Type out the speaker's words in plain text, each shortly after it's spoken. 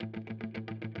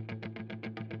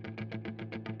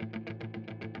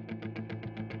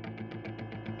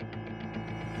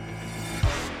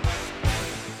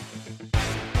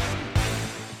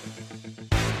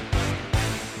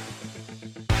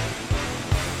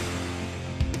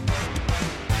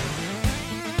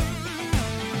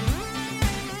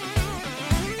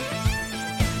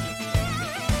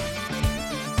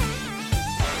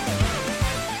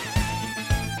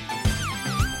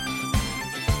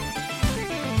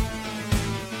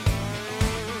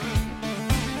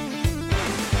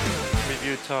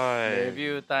レビ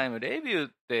ュータイム。レビュー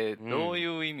ってどう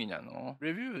いう意味なの？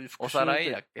レビューおさらい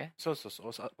だっけ？そうそうそ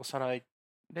う、おさらい。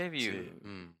レビュ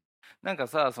ー。なんか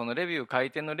さ、そのレビュー、回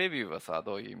転のレビューはさ、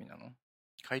どういう意味なの？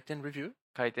回転レビュー？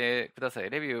書いてください。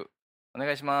レビューお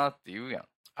願いしますって言うやん。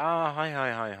ああ、はいは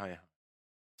いはいはい。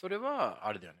それは、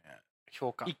あれだよね。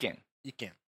評価。意見。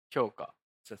評価。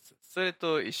それ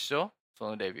と一緒？そ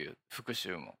のレビュー、復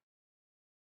習も。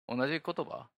同じ言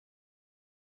葉？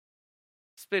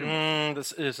スペルも。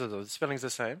spelling is the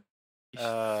same.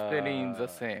 Spelling the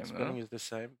same. Spelling is the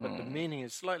same, but the meaning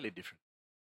is slightly different.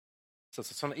 そう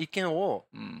そう、その意見を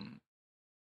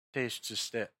提出し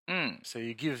て、So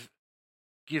you give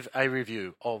a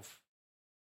review of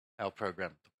our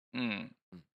program.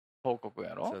 報告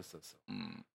やろ？そうそうそう。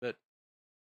But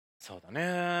そうだ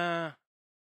ね。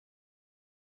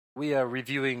We are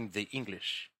reviewing the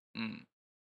English.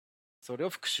 それを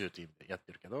復習という意味でやっ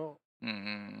てるけど、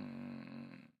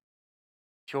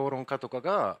評論家とか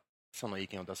がその意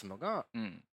見を出すのが、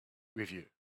review。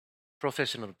プロフェッ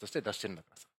ショナルとして出してるんだか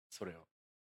らさ、それを。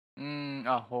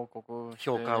報告して。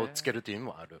評価をつけるという意味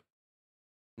もある。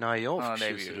内容を復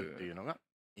習するっていうのが、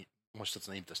もう一つ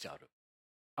の意味としてある。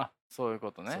そういう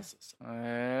ことね。ち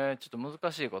ょっと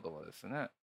難しい言葉ですね。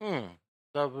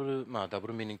ダブル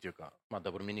ミーニングというか、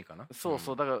ダブルミーニングかな。そう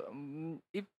そう、だから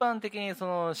一般的にそ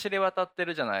の知れ渡って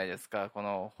るじゃないですか、こ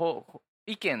の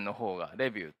意見の方がレ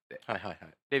ビューって、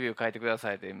レビュー書いてくだ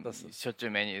さいってしょっちゅ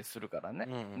う目にするからね。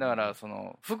だからそ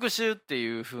の復習ってい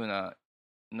う風な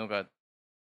のが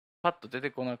パッと出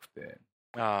てこなくて、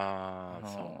そう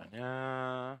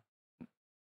だね。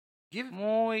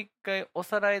もう一回お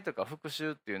さらいとか復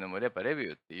習っていうのもやっぱレビ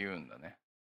ューって言うんだね。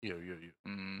言う。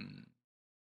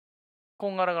こ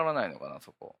んがらがらないのかな、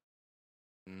そこ。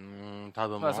多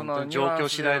分もう本当に状況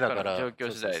次第だから。状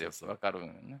況次第で分かるん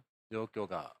よね。状況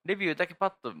が。レビューだけパ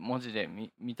ッと文字で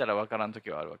見たら分からん時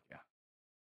はあるわけや。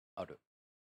ある。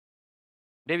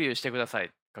レビューしてくださいっ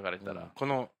て書かれたら。こ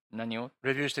の何を？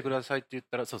レビューしてくださいって言っ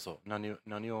たら、そうそう。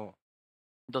何を。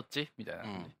どっちみたいな。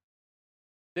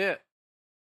で、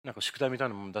なんか宿題みたい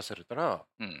なもの出されたら、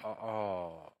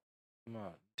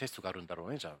テストがあるんだろ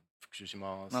うね、じゃあ復習し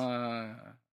ます。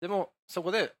でもそ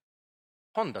こで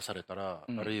本出されたら、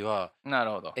あるいは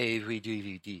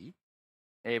AV-DVD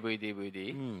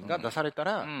が出された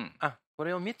ら、こ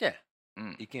れを見て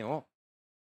意見を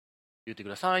言ってく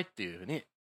ださいっていうふうに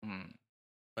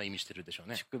意味してるでしょう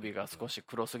ね。乳首が少し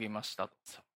黒すぎましたと。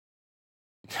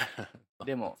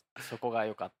でもそこが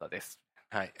良かったです。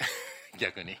はい。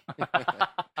逆に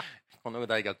この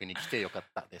大学に来てよかっ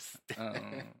たですって。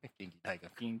近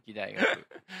畿大学。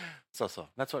そうそう。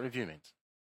That's what review means.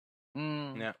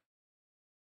 Yeah.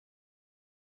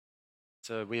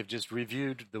 So we have just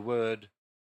reviewed the word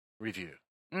review.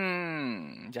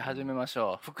 じゃあ始めまし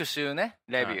ょう。復習ね。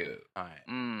レビュ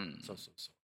ー。そう。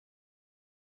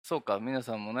そうか、皆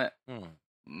さんもね。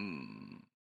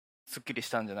すっきりし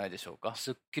たんじゃないでしょうか。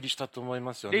すっきりしたと思い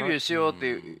ますよね。レビューしようって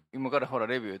いう、今からほら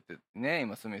レビューってね、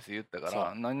今スミス言ったか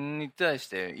ら、何に対し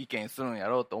て意見するんや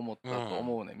ろうと思ったと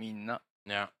思うね、みんな。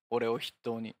俺を筆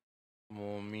頭に。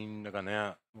もうみんなが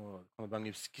ね、もうこの番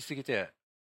組好きすぎて、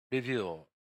レビューを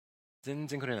全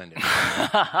然くれないんだよ。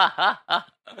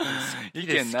意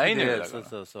見ないねんだか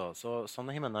ら。そう、そん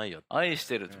な暇ないよ。愛し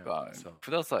てるとか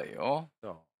くださいよ。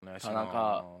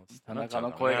田中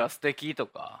の声が素敵と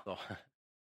か。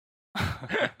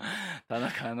田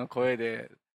中の声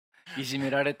でいじめ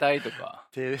られたいとか。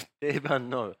定番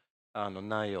の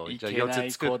内容をじゃあ4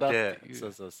つ作って、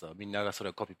そうみんながそれ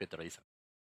をコピペったらいいさ。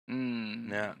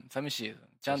寂しい。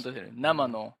ちゃんと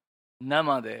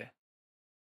生で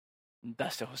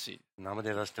出してほしい。生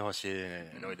で出してほしい。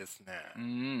良いですね。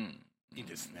いい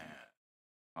ですね。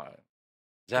はい。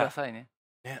じゃあくださいね。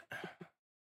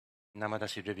生出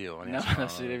しレビューをお願いしま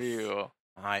す。生出しレビューを。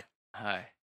はい。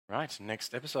Right,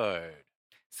 next episode.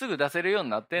 すぐ出せるように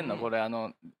なってんの？これ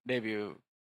レビューっ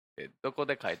てどこ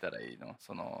で書いたらいいの？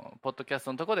そのポッドキャス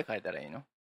トのとこで書いたらいいの？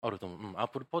あると思う。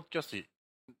Apple Podcast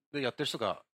でやってる人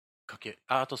が書け、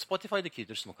あと Spotify で聞いて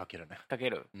る人も書けるね。書け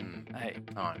る。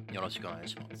はい。よろしくお願い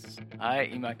します。は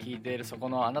い、今聞いているそこ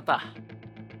のあなた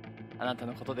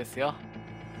のことですよ。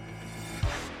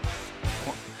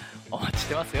お待ちし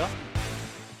てますよ。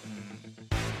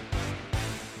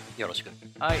よろしく。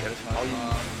はい、よろしくお願いし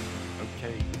ます。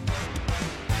Okay.